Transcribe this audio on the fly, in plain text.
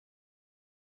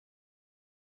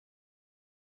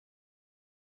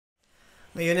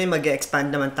Ngayon ay mag-expand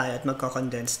naman tayo at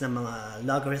magko-condense ng mga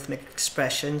logarithmic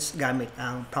expressions gamit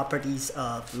ang properties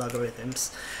of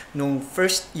logarithms. Yung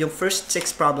first 6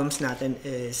 problems natin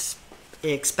is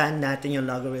i-expand natin yung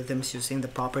logarithms using the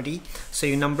property. So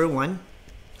yung number 1,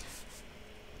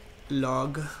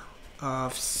 log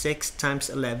of 6 times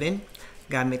 11,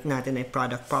 gamit natin ay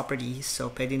product property.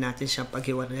 So pwede natin siyang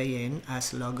paghiwalayin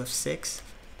as log of 6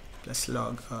 plus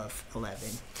log of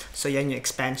 11. So yan yung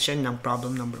expansion ng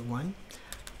problem number 1.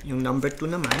 Yung number 2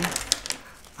 naman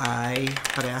ay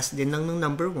parehas din ng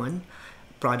number 1,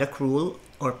 product rule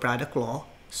or product law.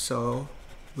 So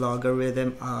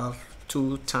logarithm of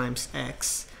 2 times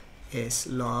x is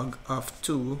log of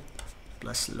 2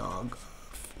 plus log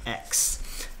of x.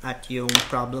 At yung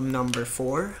problem number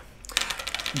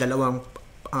 4, dalawang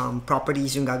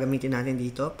properties yung gagamitin natin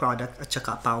dito, product at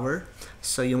saka power.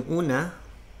 So yung una,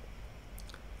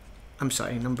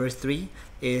 number 3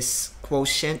 is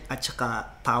quotient at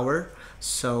saka power.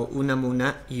 So, una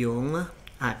muna yung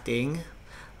ating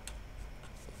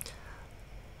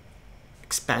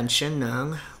expansion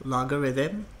ng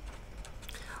logarithm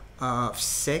of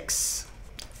 6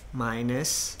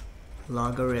 minus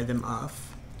logarithm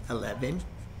of 11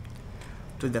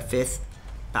 to the 5th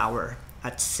power.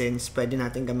 At since pwede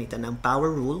natin gamitan ng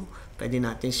power rule, pwede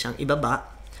natin siyang ibaba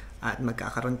at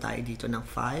magkakaroon tayo dito ng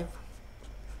 5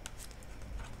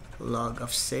 log of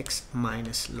 6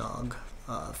 minus log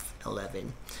of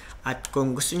 11. At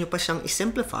kung gusto nyo pa siyang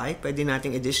i-simplify, pwede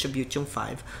nating i-distribute yung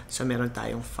 5. So, meron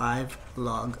tayong 5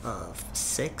 log of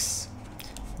 6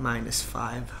 minus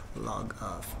 5 log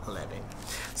of 11.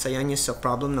 So, yan yung sa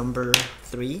problem number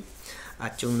 3.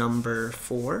 At yung number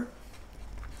 4,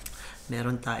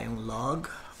 meron tayong log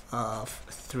of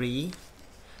 3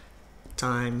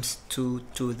 times 2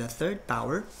 to the 3rd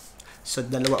power. So,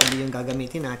 dalawa ulit yung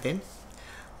gagamitin natin.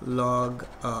 Log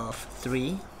of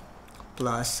 3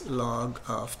 plus log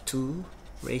of 2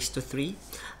 raised to 3.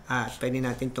 At pwede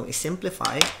natin itong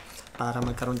i-simplify para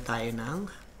magkaroon tayo ng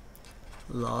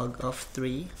log of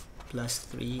 3 plus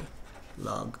 3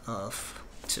 log of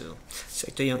 2. So,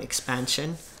 ito yung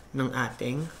expansion ng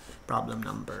ating problem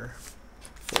number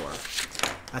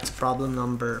 4. At sa problem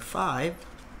number 5,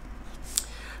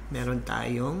 meron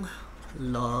tayong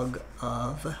log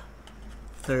of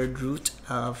 3rd root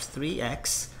of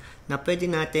 3x na pwede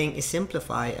nating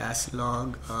i-simplify as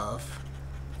log of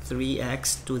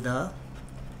 3x to the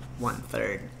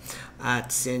 1/3.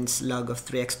 At since log of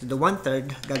 3x to the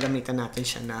 1/3, gagamitan natin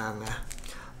siya ng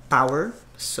power.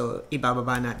 So,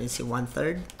 ibababa natin si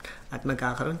 1/3 at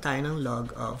magkakaroon tayo ng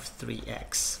log of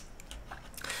 3x.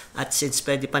 At since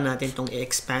pwede pa natin itong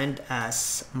i-expand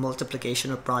as multiplication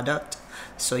or product,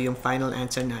 so yung final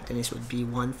answer natin would be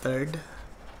 1/3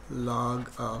 log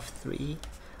of 3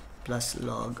 plus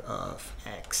log of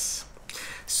x.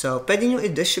 So, pwede nyo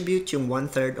i-distribute yung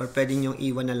 1/3 or pwede nyo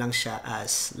iwan na lang siya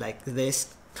as like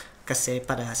this kasi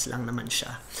parehas lang naman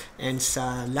siya. And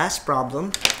sa last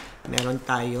problem, meron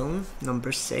tayong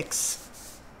number 6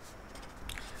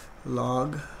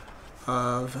 log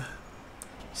of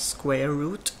square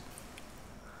root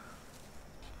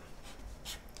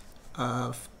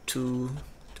of 2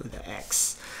 to the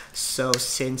x. So,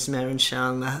 since meron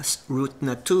siyang root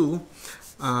na 2,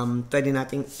 pwede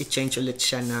nating i-change ulit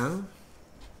siya ng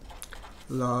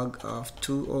log of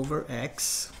 2 over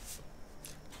x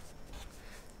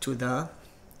to the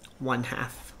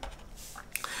 1/2.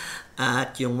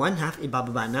 At yung 1/2,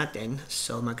 ibababa natin.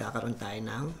 So, magkakaroon tayo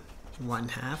ng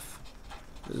 1/2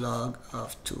 log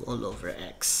of 2 all over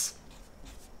x.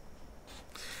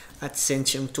 At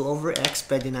since yung 2 over x,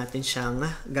 pwede natin siyang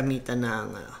gamitan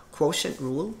ng quotient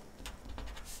rule.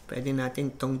 Pwede natin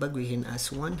itong baguhin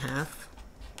as 1/2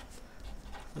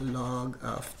 log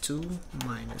of 2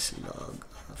 minus log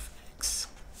of x.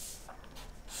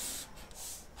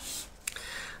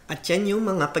 At yan yung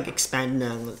mga pag-expand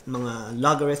ng mga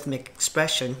logarithmic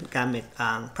expression gamit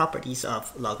ang properties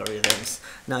of logarithms.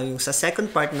 Now, yung sa second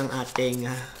part ng ating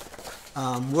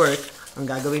work, ang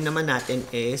gagawin naman natin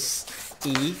is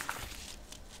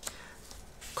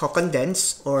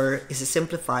i-condense or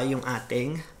i-simplify yung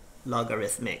ating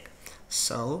logarithmic.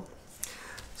 So,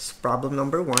 problem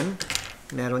number 1,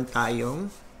 meron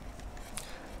tayong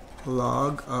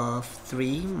log of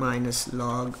 3 minus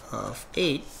log of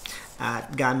 8.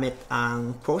 At gamit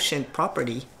ang quotient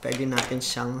property, pwede natin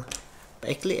siyang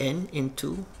paikliin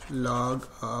into log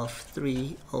of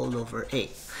 3 all over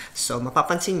 8. So,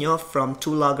 mapapansin nyo, from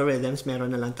 2 logarithms,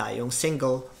 meron na lang tayong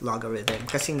single logarithm.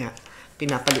 Kasi nga,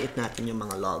 pinapaliit natin yung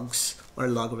mga logs or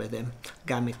logarithm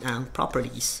gamit ang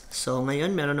properties. So,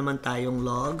 ngayon, meron naman tayong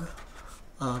log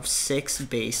of 6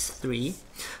 base 3.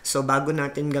 So, bago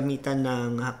natin gamitan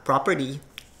ng property,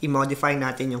 i-modify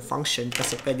natin yung function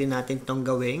kasi pwede natin itong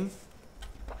gawing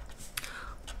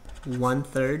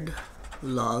 1/3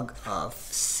 log of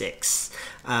 6.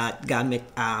 At gamit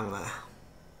ang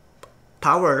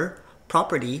power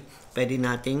property, pwede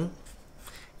nating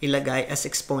ilagay as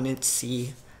exponent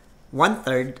si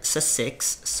 1/3 sa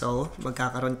 6. So,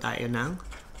 magkakaroon tayo ng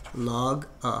log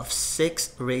of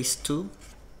 6 raised to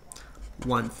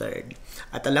 1/3.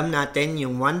 At alam natin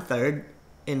yung 1/3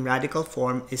 in radical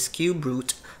form is cube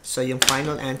root. So, yung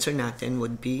final answer natin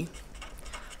would be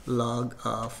log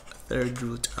of 3rd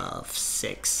root of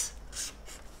 6.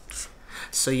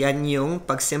 So, yan yung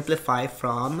pag-simplify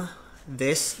from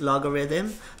this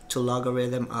logarithm to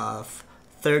logarithm of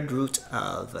 3rd root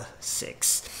of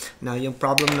 6. Now, yung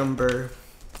problem number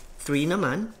 3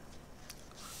 naman,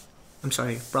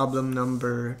 problem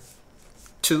number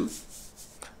 2.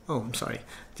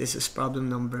 This is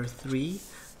problem number 3.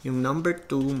 Yung number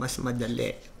 2, mas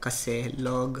madali kasi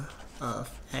log of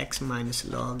x minus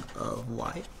log of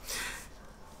y.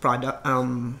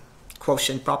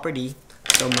 Quotient property.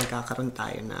 So, magkakaroon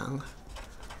tayo ng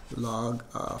log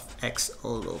of x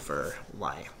all over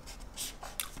y.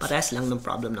 Parehas lang ng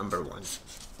problem number 1.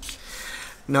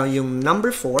 Now, yung number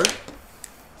 4,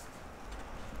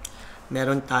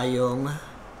 meron tayong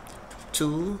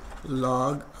 2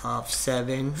 log of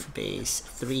 7 base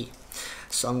 3.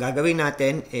 So, ang gagawin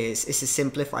natin is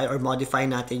isi-simplify or modify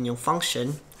natin yung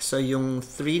function. So, yung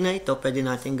 3 na ito, pwede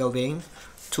natin gawing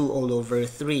 2 all over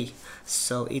 3.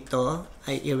 So, ito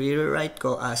ay i-rewrite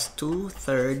ko as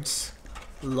 2/3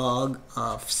 log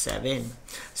of 7.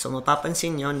 So,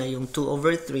 mapapansin nyo na yung 2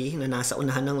 over 3 na nasa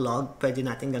unahan ng log, pwede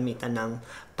natin gamitan ng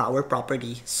power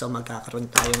property. So,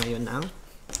 magkakaroon tayo ngayon ng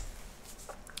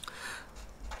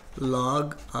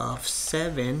log of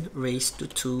 7 raised to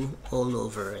 2 all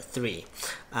over 3.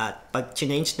 At pag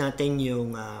change natin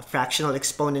yung fractional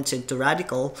exponents into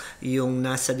radical, yung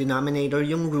nasa denominator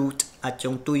yung root at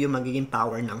yung 2 yung magiging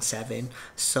power ng 7.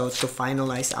 So, to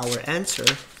finalize our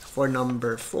answer for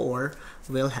number 4,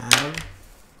 we'll have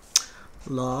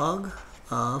log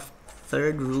of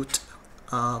 3rd root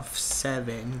of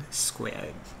 7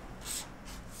 squared.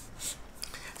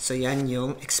 So, yan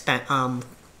yung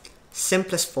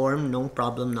simplest form ng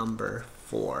problem number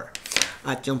 4.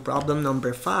 At yung problem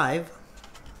number 5,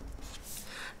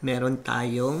 meron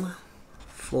tayong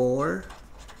 4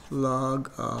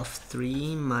 log of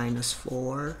 3 minus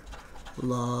 4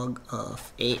 log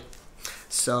of 8.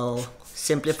 So,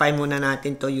 simplify muna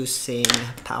natin to using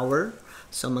power.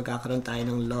 So, magkakaroon tayo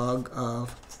ng log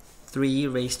of 3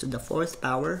 raised to the 4th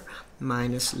power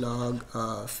minus log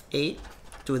of 8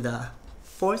 to the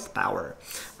 4th power.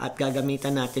 At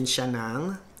gagamitan natin siya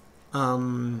ng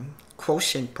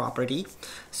quotient property.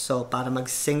 So, para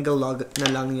mag-single log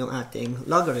na lang yung ating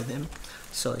logarithm.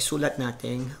 So, isulat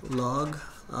natin log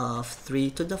of 3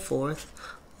 to the 4th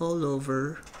all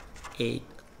over 8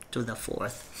 to the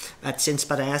 4th. At since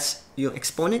parehas yung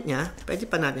exponent niya, pwede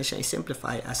pa natin siya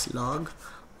i-simplify as log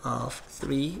of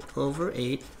 3 over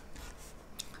 8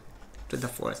 to the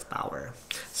 4th power.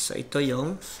 So, ito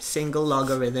yung single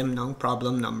logarithm ng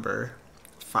problem number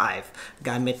 5.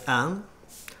 Gamit ang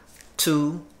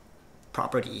 2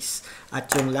 properties.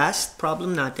 At yung last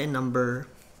problem natin, number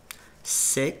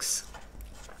 6,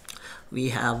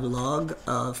 we have log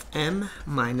of m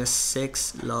minus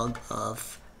 6 log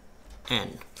of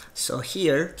n. So,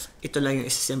 here, ito lang yung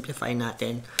isi-simplify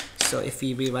natin. So, if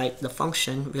we rewrite the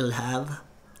function, we'll have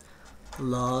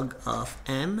log of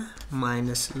m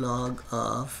minus log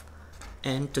of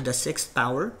n to the 6th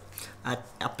power. At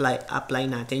apply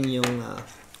natin yung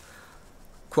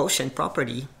quotient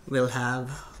property. We'll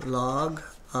have log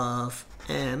of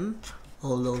m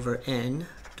all over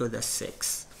n to the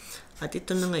 6. At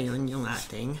ito na ngayon yung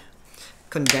ating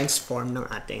condensed form ng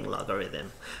ating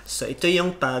logarithm. So, ito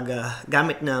yung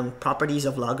paggamit ng properties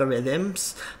of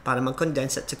logarithms para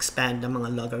mag-condense at expand ng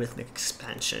mga logarithmic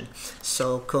expansion.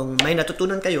 So, kung may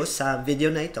natutunan kayo sa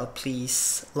video na ito,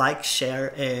 please like,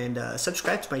 share, and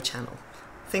subscribe to my channel.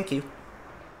 Thank you.